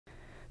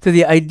So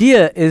the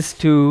idea is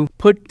to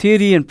put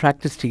theory and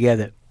practice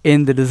together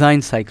in the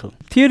design cycle.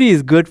 Theory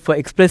is good for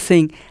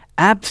expressing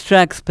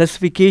abstract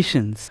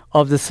specifications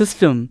of the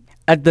system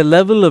at the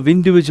level of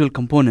individual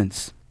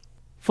components.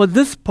 For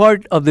this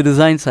part of the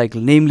design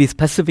cycle, namely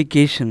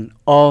specification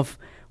of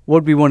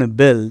what we want to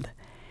build,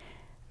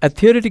 a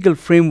theoretical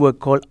framework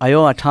called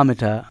I/O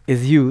automata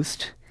is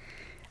used,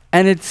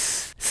 and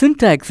its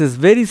syntax is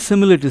very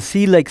similar to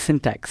C-like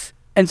syntax.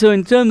 And so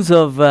in terms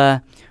of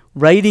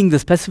writing the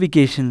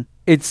specification,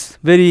 it's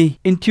very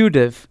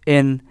intuitive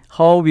in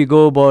how we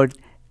go about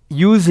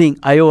using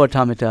I/O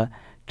automata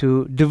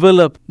to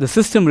develop the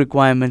system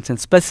requirements and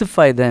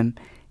specify them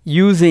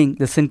using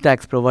the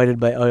syntax provided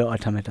by I/O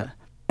automata.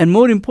 And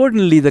more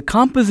importantly, the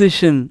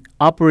composition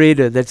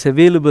operator that's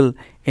available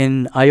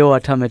in I/O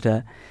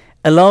automata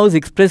allows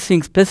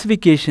expressing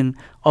specification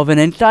of an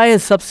entire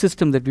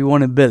subsystem that we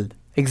want to build.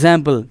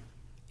 Example,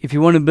 if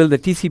you want to build a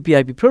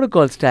TCP/IP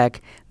protocol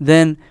stack,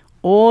 then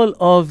all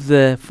of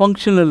the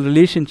functional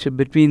relationship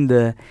between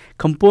the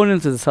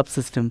components of the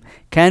subsystem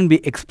can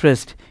be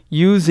expressed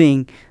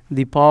using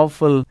the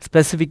powerful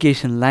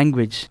specification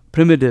language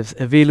primitives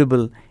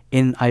available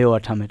in I/O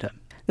automata.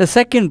 The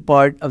second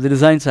part of the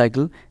design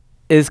cycle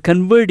is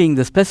converting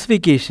the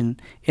specification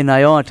in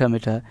I/O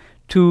automata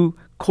to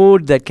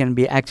code that can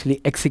be actually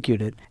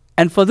executed.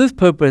 And for this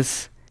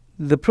purpose,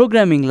 the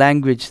programming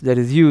language that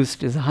is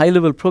used is a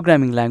high-level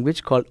programming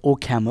language called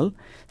OCaml,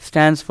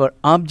 stands for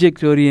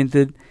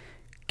Object-Oriented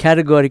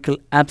Categorical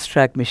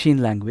Abstract Machine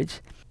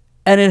Language.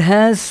 And it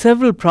has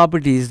several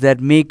properties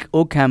that make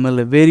OCaml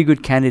a very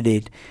good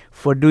candidate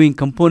for doing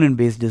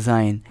component-based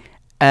design,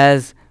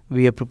 as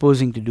we are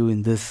proposing to do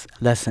in this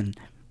lesson.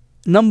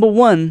 Number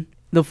one,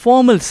 the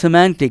formal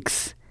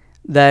semantics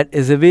that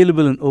is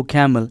available in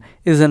OCaml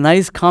is a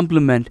nice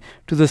complement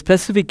to the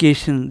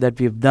specification that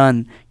we've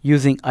done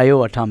using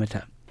I/O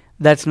automata.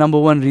 That's number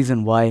one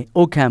reason why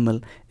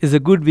OCaml is a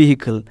good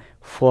vehicle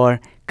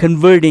for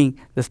converting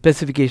the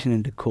specification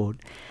into code.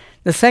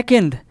 The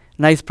second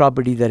nice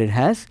property that it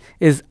has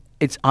is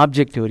it's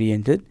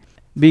object-oriented.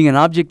 Being an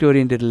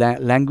object-oriented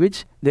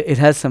language, it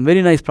has some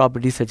very nice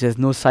properties such as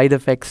no side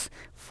effects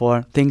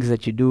for things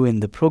that you do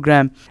in the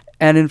program.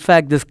 And in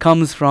fact, this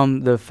comes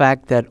from the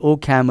fact that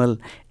OCaml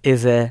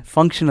is a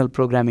functional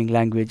programming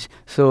language.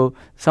 So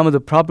some of the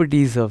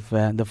properties of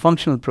the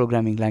functional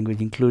programming language,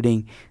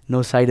 including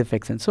no side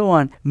effects and so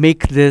on,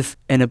 make this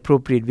an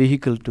appropriate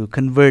vehicle to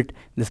convert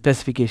the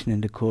specification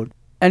into code.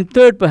 And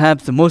third,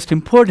 perhaps the most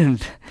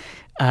important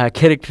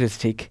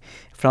characteristic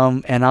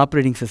from an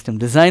operating system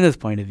designer's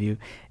point of view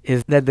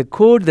is that the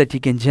code that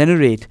you can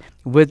generate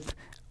with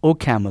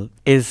OCaml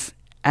is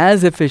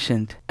as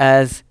efficient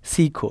as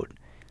C code.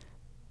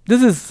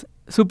 This is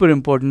super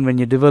important when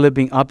you're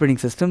developing operating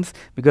systems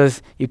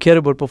because you care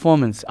about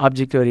performance.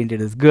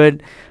 Object-oriented is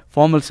good,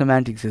 formal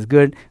semantics is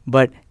good,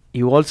 but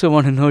you also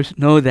want to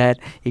know that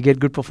you get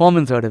good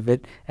performance out of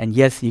it. And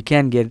yes, you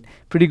can get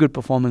pretty good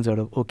performance out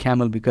of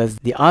OCaml because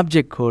the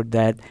object code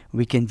that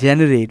we can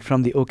generate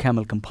from the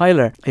OCaml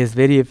compiler is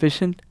very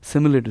efficient,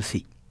 similar to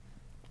C.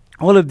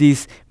 All of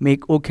these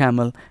make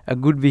OCaml a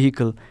good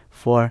vehicle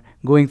for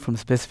going from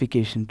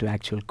specification to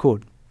actual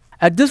code.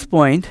 At this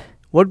point,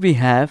 what we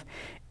have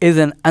is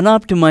an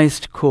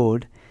unoptimized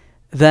code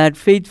that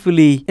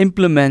faithfully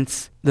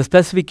implements the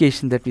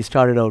specification that we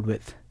started out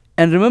with.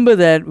 And remember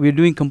that we're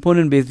doing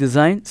component-based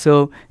design,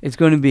 so it's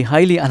going to be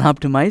highly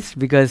unoptimized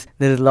because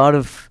there is a lot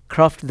of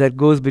craft that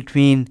goes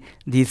between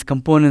these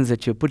components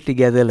that you put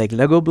together like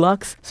Lego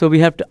blocks. So we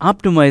have to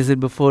optimize it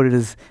before it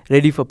is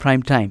ready for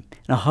prime time.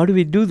 Now, how do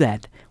we do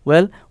that?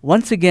 Well,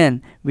 once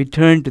again, we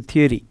turn to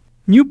theory.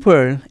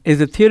 NuPerl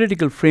is a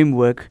theoretical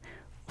framework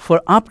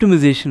for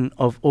optimization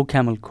of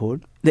OCaml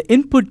code. The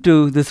input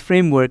to this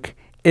framework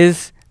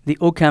is the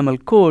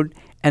OCaml code,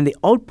 and the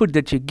output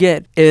that you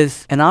get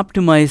is an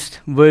optimized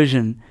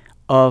version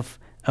of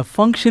a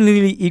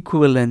functionally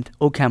equivalent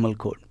OCaml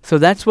code. So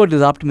that's what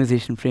this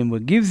optimization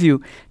framework gives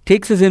you.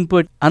 Takes as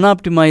input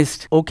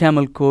unoptimized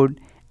OCaml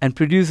code and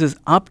produces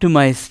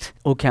optimized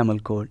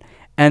OCaml code.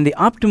 And the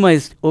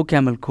optimized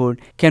OCaml code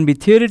can be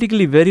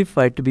theoretically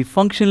verified to be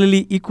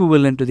functionally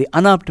equivalent to the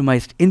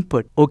unoptimized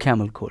input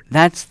OCaml code.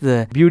 That's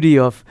the beauty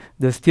of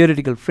this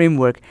theoretical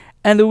framework.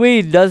 And the way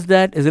it does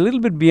that is a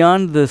little bit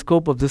beyond the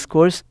scope of this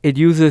course. It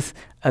uses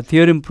a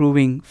theorem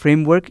proving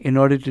framework in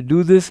order to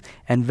do this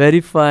and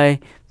verify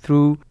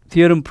through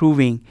theorem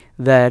proving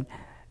that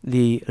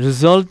the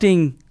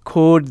resulting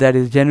code that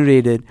is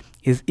generated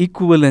is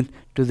equivalent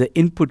to the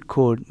input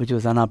code which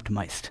was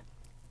unoptimized.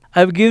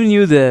 I've given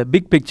you the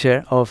big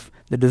picture of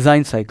the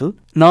design cycle.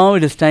 Now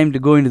it is time to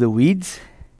go into the weeds